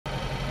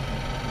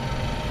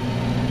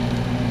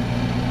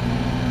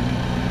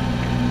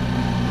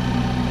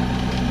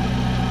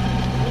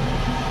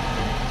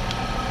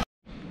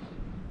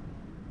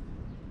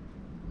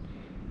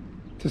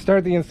To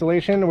start the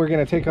installation, we're going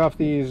to take off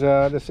these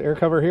this air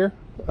cover here,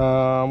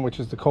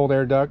 which is the cold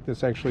air duct.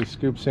 This actually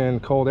scoops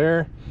in cold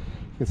air.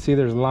 You can see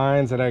there's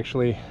lines that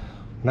actually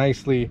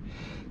nicely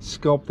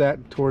sculpt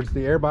that towards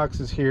the air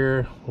boxes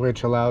here,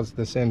 which allows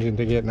this engine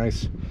to get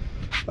nice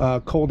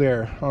cold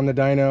air. On the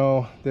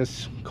dyno,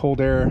 this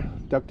cold air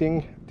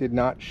ducting did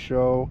not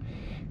show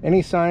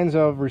any signs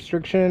of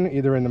restriction,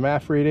 either in the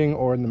MAF reading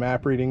or in the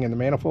map reading in the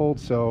manifold.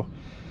 So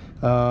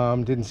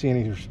didn't see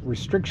any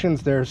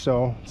restrictions there,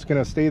 so it's going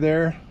to stay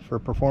there for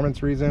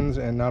performance reasons.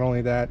 And not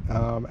only that,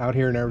 out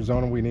here in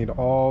Arizona we need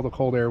all the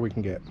cold air we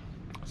can get.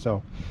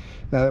 So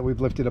now that we've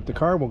lifted up the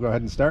car, we'll go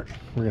ahead and start.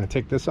 We're going to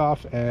take this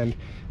off, and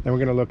then we're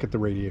going to look at the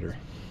radiator.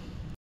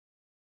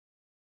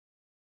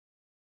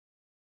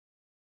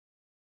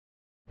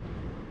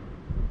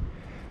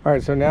 All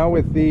right, so now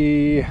with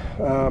the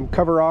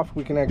cover off,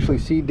 we can actually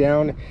see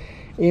down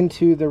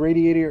into the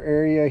radiator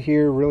area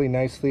here really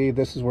nicely.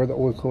 This is where the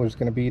oil cooler is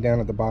going to be, down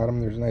at the bottom.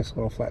 There's a nice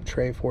little flat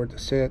tray for it to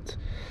sit.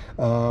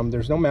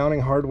 There's no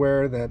mounting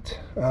hardware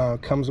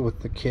that comes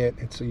with the kit.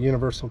 It's a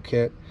universal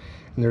kit,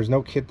 and there's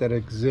no kit that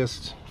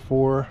exists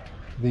for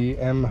the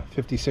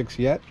M56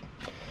 yet.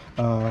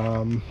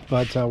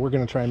 But we're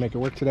going to try and make it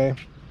work today.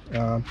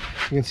 You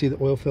can see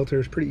the oil filter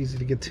is pretty easy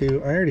to get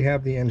to. I already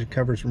have the engine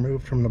covers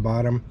removed from the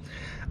bottom,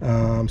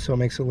 so it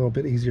makes it a little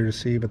bit easier to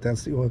see, but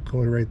that's the oil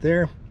cooler right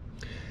there.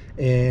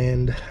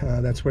 And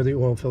that's where the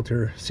oil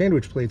filter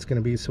sandwich plate is going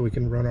to be, so we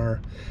can run our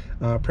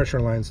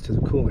pressure lines to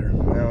the cooler.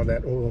 Now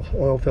that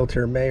oil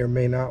filter may or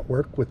may not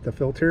work with the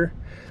filter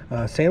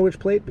sandwich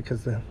plate,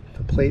 because the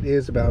plate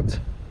is about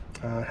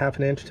 ½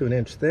 an inch to an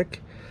inch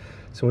thick,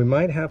 so we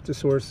might have to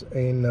source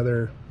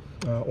another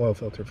oil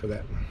filter for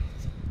that.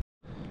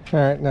 All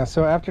right, now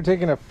so after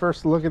taking a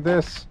first look at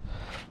this,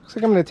 looks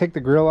like I'm going to take the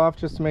grill off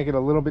just to make it a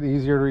little bit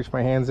easier to reach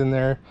my hands in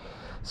there.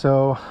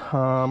 So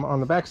on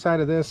the back side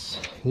of this,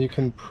 you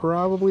can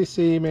probably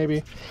see,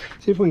 maybe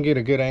see if we can get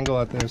a good angle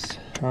at this.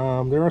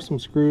 There are some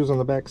screws on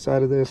the back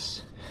side of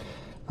this,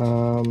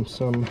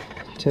 some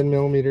 10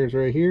 millimeters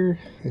right here.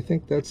 I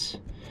think that's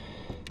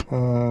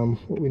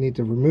what we need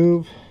to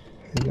remove.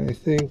 And I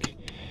think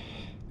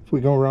if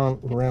we go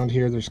around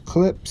here, there's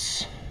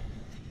clips,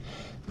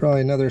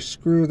 probably another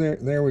screw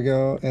there we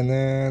go, and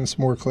then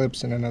some more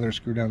clips and another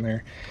screw down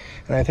there.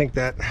 And I think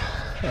that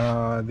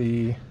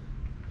the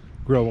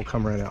grill will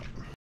come right out.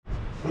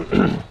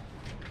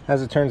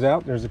 As it turns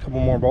out, there's a couple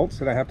more bolts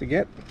that I have to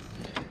get,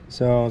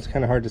 so it's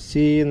kind of hard to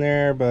see in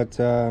there, but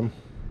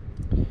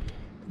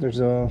there's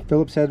a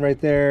Phillips head right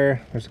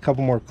there. There's a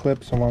couple more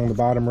clips along the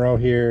bottom row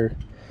here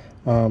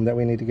that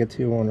we need to get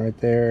to. One right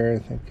there. I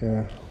think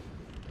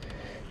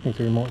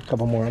there's a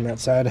couple more on that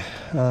side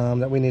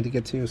that we need to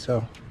get to,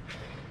 so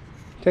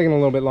taking a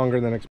little bit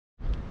longer than expected.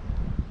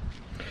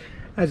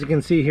 As you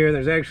can see here,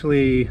 there's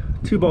actually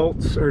two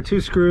bolts, or two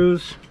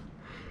screws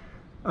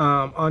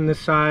on this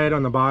side.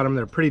 On the bottom,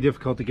 they're pretty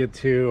difficult to get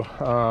to.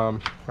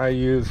 I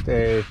used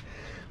a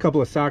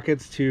couple of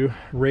sockets to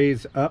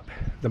raise up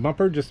the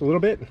bumper just a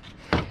little bit,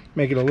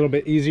 make it a little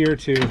bit easier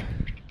to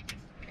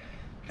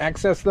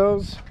access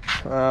those.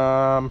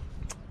 I'm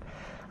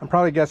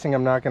probably guessing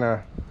I'm not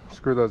gonna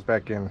screw those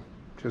back in,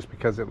 just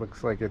because it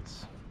looks like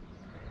it's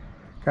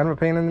kind of a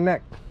pain in the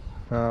neck.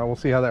 We'll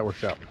see how that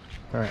works out.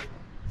 All right.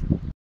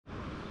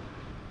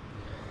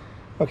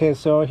 Okay,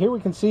 so here we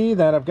can see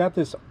that I've got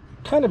this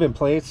kind of in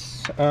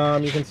place.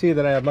 You can see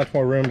that I have much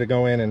more room to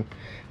go in and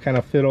kind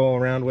of fiddle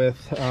around with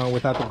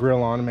without the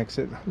grill on. It makes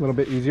it a little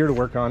bit easier to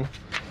work on.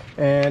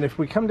 And if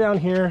we come down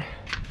here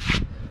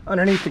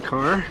underneath the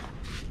car,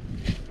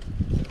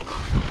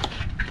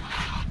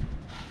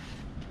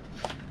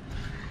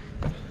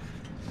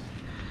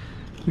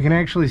 we can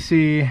actually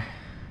see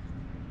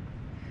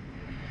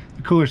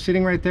the cooler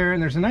sitting right there,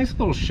 and there's a nice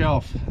little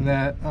shelf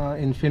that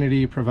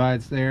Infinity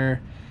provides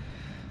there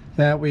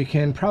that we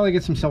can probably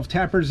get some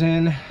self-tappers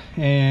in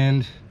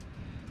and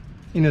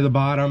into the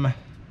bottom.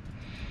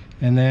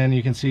 And then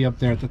you can see up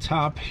there at the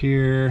top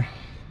here,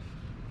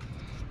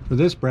 for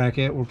this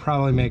bracket, we'll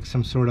probably make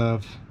some sort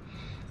of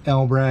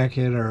L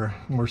bracket or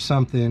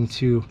something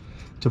to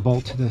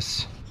bolt to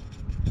this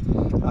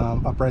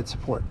upright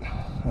support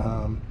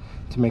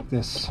to make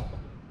this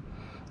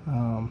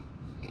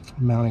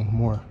mounting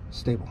more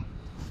stable.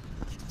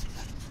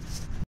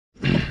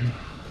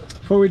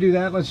 Before we do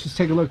that, let's just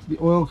take a look at the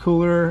oil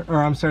cooler,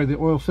 or I'm sorry, the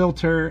oil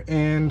filter.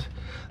 And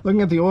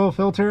looking at the oil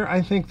filter,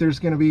 I think there's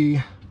going to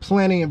be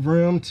plenty of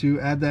room to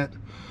add that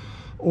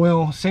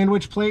oil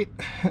sandwich plate,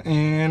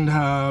 and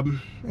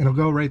it'll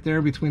go right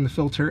there between the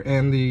filter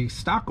and the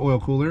stock oil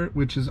cooler,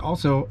 which is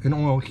also an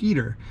oil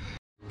heater.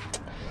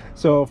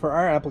 So for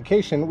our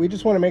application, we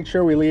just want to make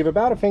sure we leave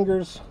about a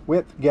finger's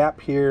width gap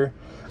here,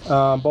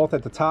 both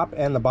at the top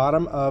and the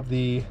bottom of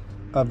the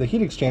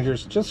heat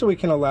exchangers, just so we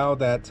can allow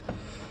that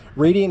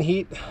radiant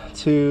heat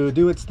to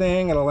do its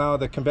thing and allow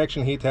the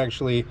convection heat to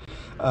actually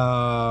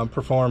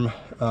perform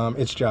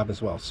its job as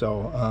well.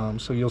 So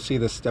so you'll see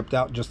this stepped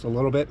out just a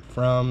little bit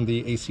from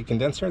the AC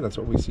condenser. That's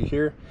what we see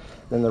here.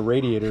 Then the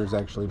radiator is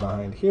actually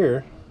behind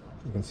here.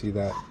 You can see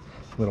that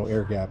little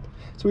air gap.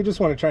 So we just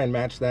want to try and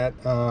match that.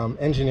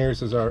 Engineers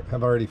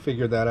have already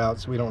figured that out,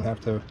 so we don't have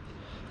to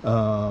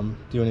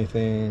do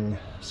anything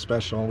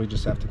special. We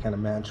just have to kind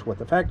of match what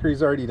the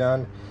factory's already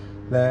done.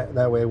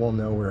 That way we'll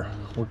know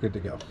we're good to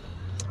go.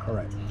 All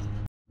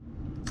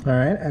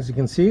right, as you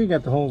can see, you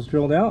got the holes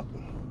drilled out,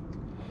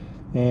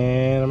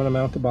 and I'm going to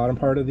mount the bottom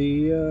part of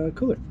the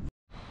cooler.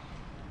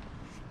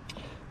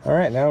 All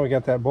right, now we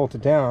got that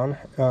bolted down.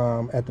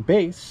 At the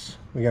base,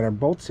 we got our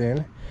bolts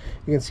in.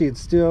 You can see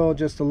it's still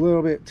just a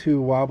little bit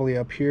too wobbly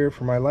up here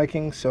for my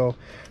liking, so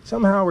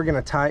somehow we're going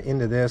to tie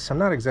into this. I'm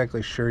not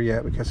exactly sure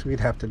yet, because we'd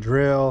have to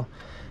drill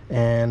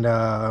and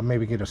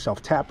maybe get a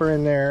self-tapper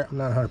in there. I'm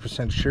not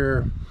 100%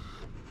 sure.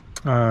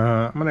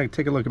 I'm going to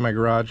take a look at my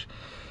garage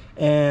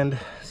and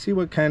see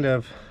what kind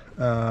of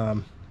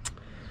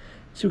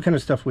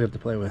stuff we have to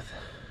play with,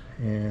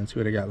 and see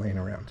what I got laying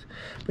around.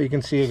 But you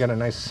can see I got a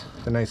nice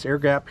air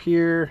gap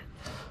here.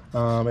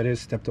 It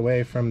is stepped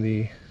away from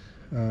the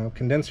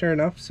condenser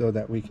enough so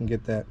that we can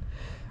get that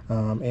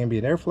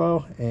ambient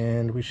airflow,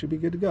 and we should be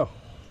good to go.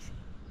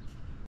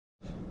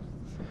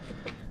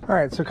 All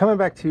right, so coming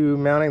back to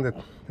mounting the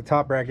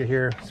top bracket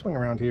here, swing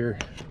around here,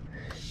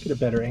 get a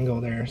better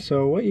angle there.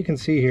 So what you can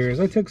see here is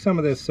I took some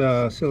of this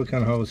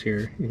silicone hose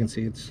here. You can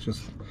see it's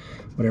just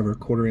whatever,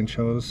 1/4 inch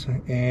hose,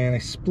 and I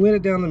split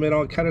it down the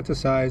middle, cut it to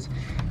size,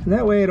 and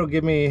that way it'll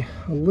give me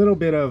a little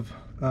bit of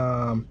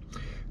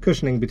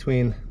cushioning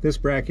between this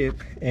bracket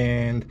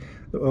and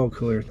the oil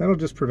cooler. That'll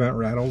just prevent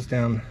rattles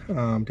down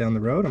the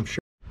road, I'm sure.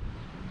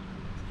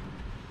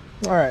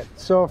 All right,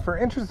 so for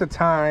interest of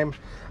time,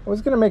 I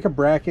was going to make a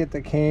bracket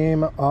that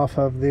came off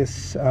of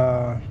this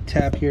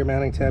tab here,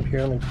 mounting tab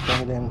here. Let me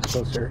bring it in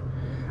closer.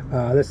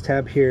 This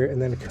tab here,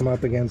 and then come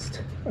up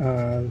against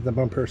the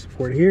bumper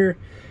support here,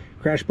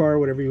 crash bar,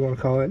 whatever you want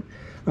to call it.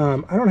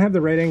 I don't have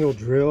the right angle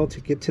drill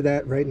to get to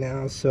that right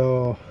now,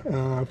 so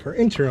for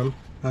interim,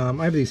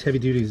 I have these heavy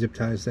duty zip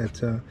ties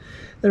that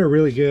are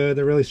really good.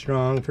 They're really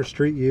strong for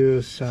street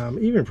use,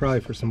 even probably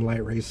for some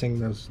light racing.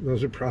 Those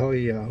would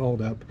probably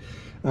hold up.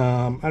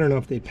 I don't know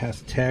if they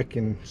pass tech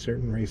in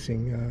certain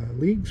racing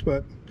leagues,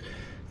 but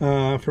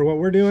for what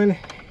we're doing,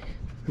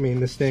 I mean,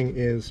 this thing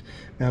is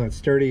mounted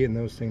sturdy, and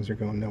those things are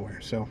going nowhere.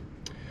 So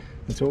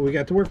that's what we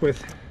got to work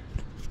with.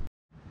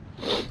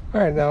 All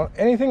right, now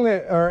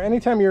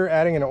anytime you're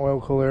adding an oil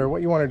cooler,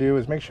 what you want to do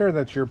is make sure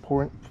that your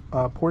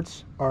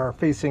ports are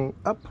facing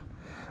up,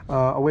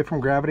 away from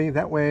gravity.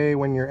 That way,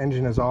 when your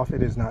engine is off,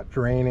 it is not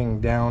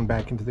draining down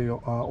back into the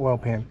oil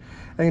pan.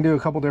 I can do a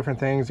couple different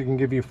things. It can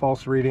give you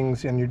false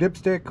readings in your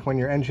dipstick when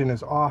your engine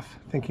is off,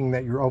 thinking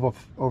that you're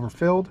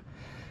overfilled,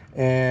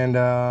 and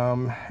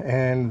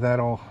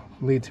that'll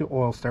lead to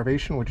oil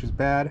starvation, which is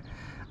bad.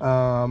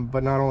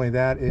 But not only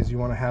that, is you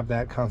want to have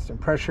that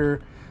constant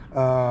pressure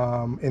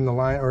in the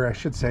line, or I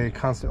should say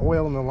constant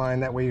oil in the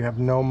line. That way you have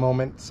no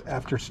moments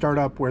after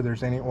startup where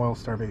there's any oil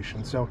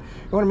starvation. So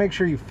you want to make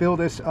sure you fill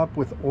this up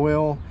with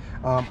oil.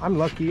 I'm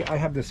lucky, I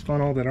have this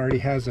funnel that already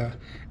has an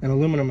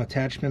aluminum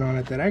attachment on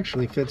it that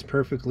actually fits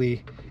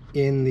perfectly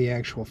in the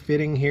actual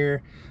fitting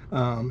here.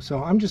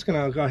 So I'm just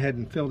gonna go ahead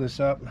and fill this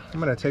up. I'm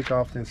gonna take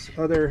off this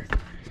other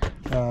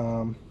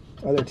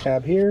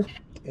tab here,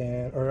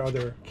 or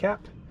other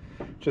cap,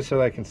 just so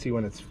that I can see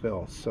when it's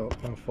full. So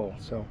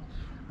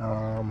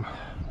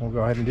we'll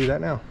go ahead and do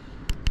that now.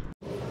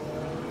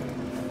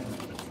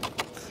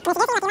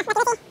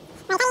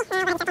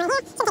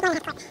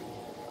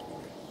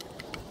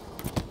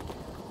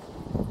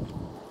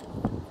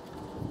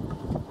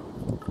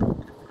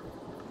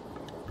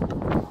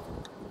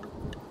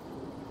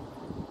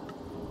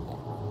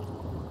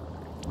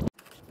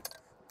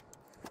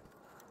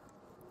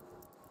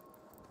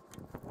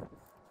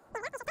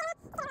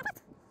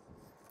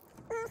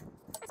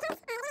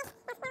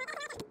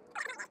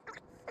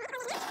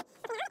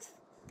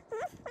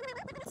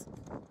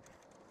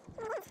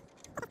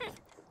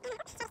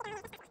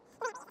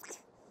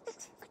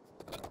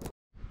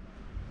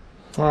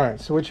 All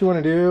right, so what you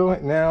want to do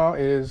now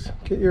is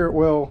get your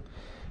oil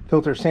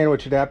filter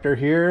sandwich adapter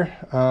here.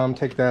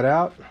 Take that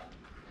out.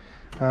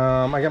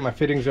 I got my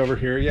fittings over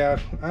here. Yeah,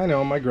 I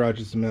know my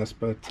garage is a mess,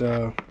 but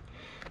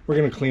we're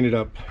going to clean it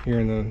up here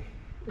in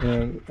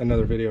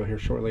another video here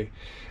shortly.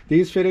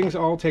 These fittings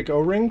all take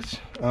O-rings.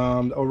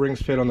 The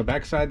O-rings fit on the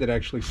back side that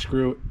actually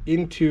screw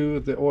into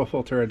the oil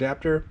filter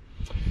adapter.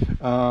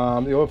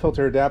 The oil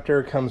filter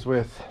adapter comes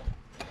with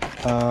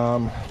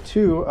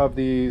 2 of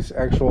these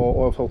actual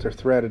oil filter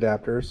thread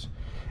adapters,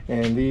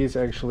 and these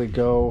actually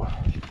go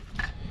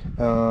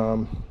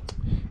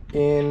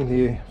in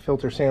the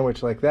filter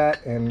sandwich like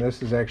that, and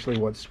this is actually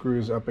what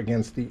screws up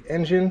against the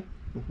engine,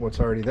 what's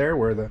already there,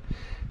 where the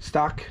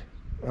stock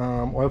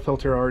oil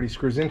filter already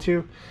screws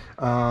into.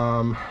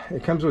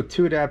 It comes with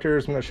 2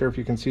 adapters. I'm not sure if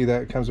you can see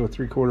that. It comes with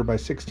 3/4 by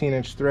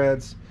 16-inch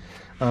threads,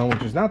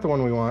 which is not the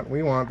one we want.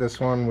 We want this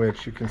one,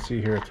 which you can see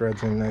here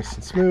threads in nice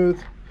and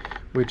smooth,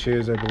 which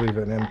is, I believe,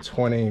 an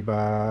M20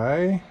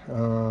 by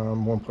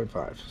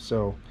 1.5.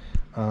 So,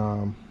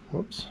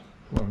 whoops,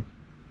 hold on.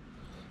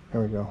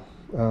 There we go.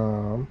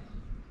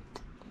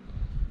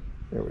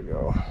 There we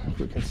go. If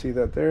we can see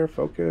that there,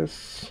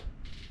 focus.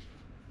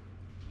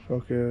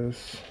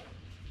 Focus.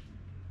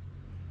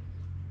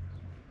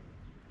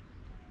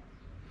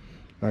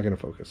 Not gonna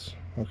focus.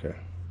 Okay.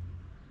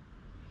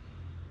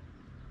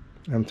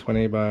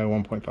 M20 by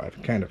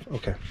 1.5, kind of.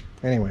 Okay.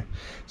 Anyway,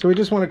 so we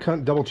just want to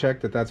double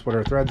check that that's what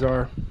our threads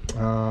are.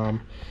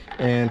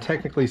 And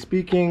technically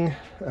speaking,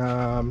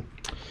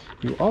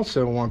 you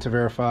also want to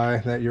verify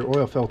that your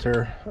oil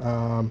filter,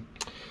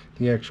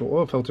 the actual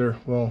oil filter,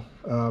 will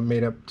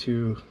mate up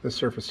to the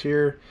surface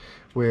here,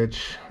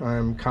 which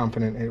I'm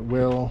confident it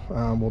will.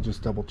 We'll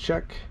just double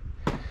check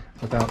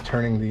without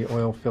turning the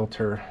oil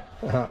filter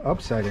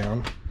upside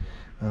down.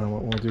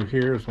 What we'll do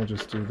here is we'll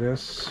just do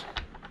this.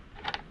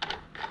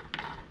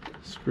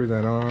 Screw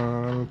that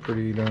on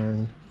pretty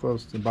darn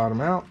close to the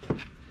bottom out.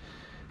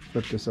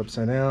 Flip this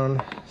upside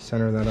down,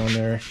 center that on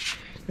there,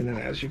 and then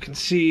as you can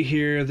see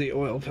here, the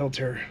oil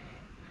filter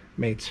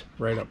mates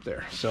right up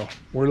there. So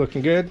we're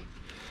looking good.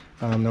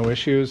 No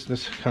issues.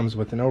 This comes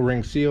with an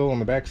O-ring seal on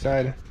the back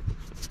side.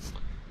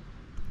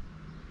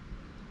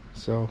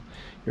 So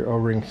your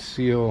O-ring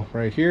seal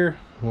right here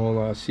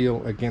will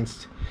seal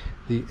against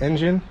the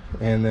engine,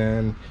 and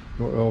then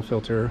your oil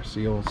filter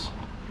seals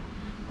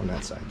on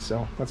that side.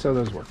 So that's how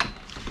those work.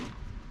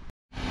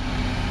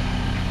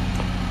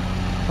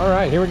 All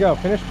right, here we go,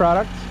 finished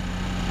product.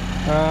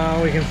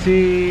 We can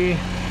see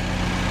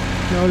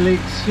no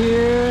leaks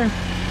here,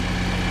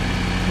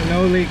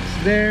 no leaks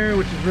there,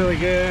 which is really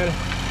good.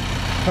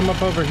 Come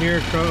up over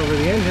here, go over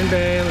the engine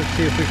bay. Let's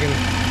see if we can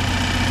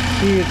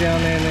see it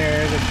down in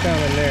there. That's down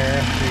in there.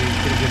 So you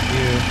get a good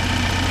view.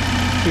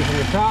 See from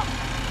the top.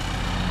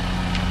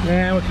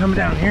 Now we come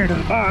down here to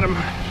the bottom,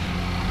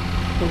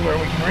 where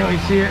we can really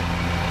see it.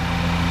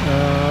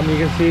 You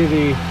can see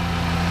the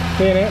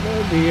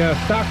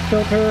stock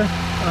filter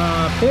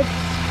fits.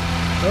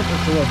 Oh,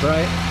 it's a little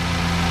bright.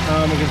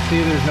 We can see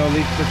there's no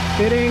leaks at the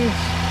fittings,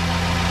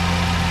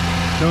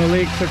 no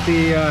leaks at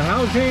the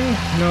housing,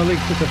 no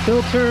leaks at the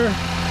filter.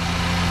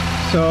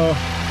 So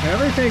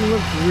everything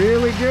looks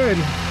really good.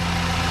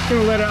 Just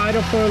gonna let it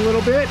idle for a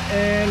little bit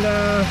and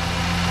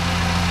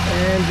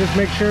just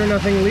make sure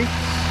nothing leaks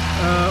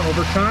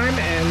over time,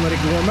 and let it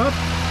warm up,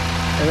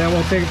 and then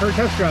we'll take it for a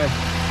test drive.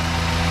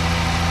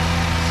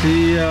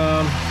 See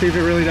if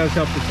it really does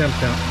help the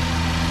temps out.